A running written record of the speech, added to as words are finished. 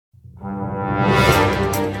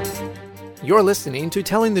You're listening to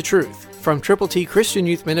Telling the Truth from Triple T Christian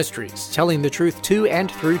Youth Ministries, telling the truth to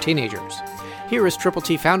and through teenagers. Here is Triple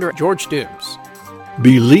T founder George Dooms.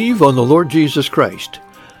 Believe on the Lord Jesus Christ.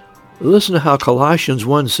 Listen to how Colossians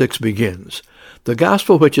 1:6 begins. The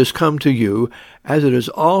gospel which has come to you, as it is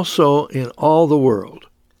also in all the world.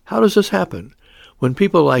 How does this happen? When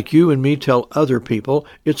people like you and me tell other people,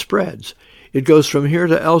 it spreads. It goes from here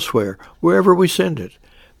to elsewhere, wherever we send it.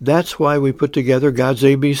 That's why we put together God's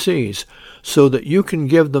ABCs, so that you can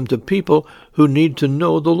give them to people who need to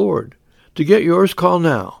know the Lord. To get yours, call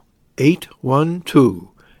now,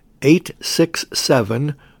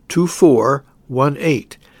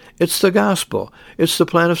 812-867-2418. It's the gospel. It's the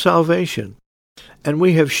plan of salvation. And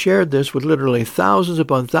we have shared this with literally thousands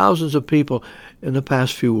upon thousands of people in the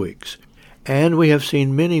past few weeks. And we have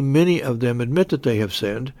seen many, many of them admit that they have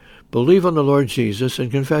sinned, believe on the Lord Jesus, and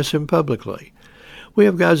confess Him publicly. We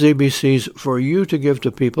have God's ABCs for you to give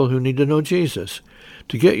to people who need to know Jesus.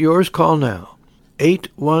 To get yours, call now,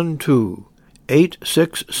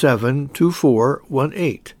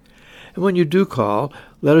 812-867-2418. And when you do call,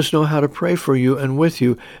 let us know how to pray for you and with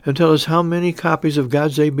you, and tell us how many copies of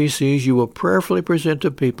God's ABCs you will prayerfully present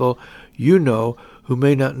to people you know who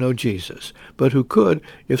may not know Jesus, but who could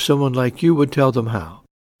if someone like you would tell them how.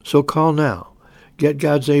 So call now. Get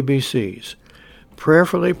God's ABCs.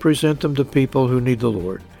 Prayerfully present them to people who need the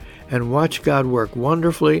Lord, and watch God work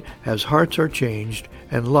wonderfully as hearts are changed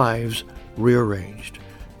and lives rearranged.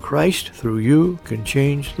 Christ, through you, can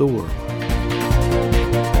change the world.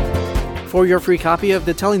 For your free copy of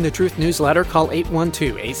the Telling the Truth newsletter, call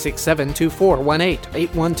 812-867-2418,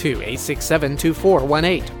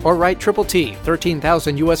 812-867-2418, or write Triple T,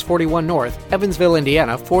 13,000 U.S. 41 North, Evansville,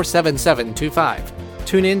 Indiana, 47725.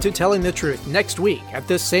 Tune in to Telling the Truth next week at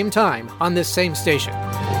this same time on this same station.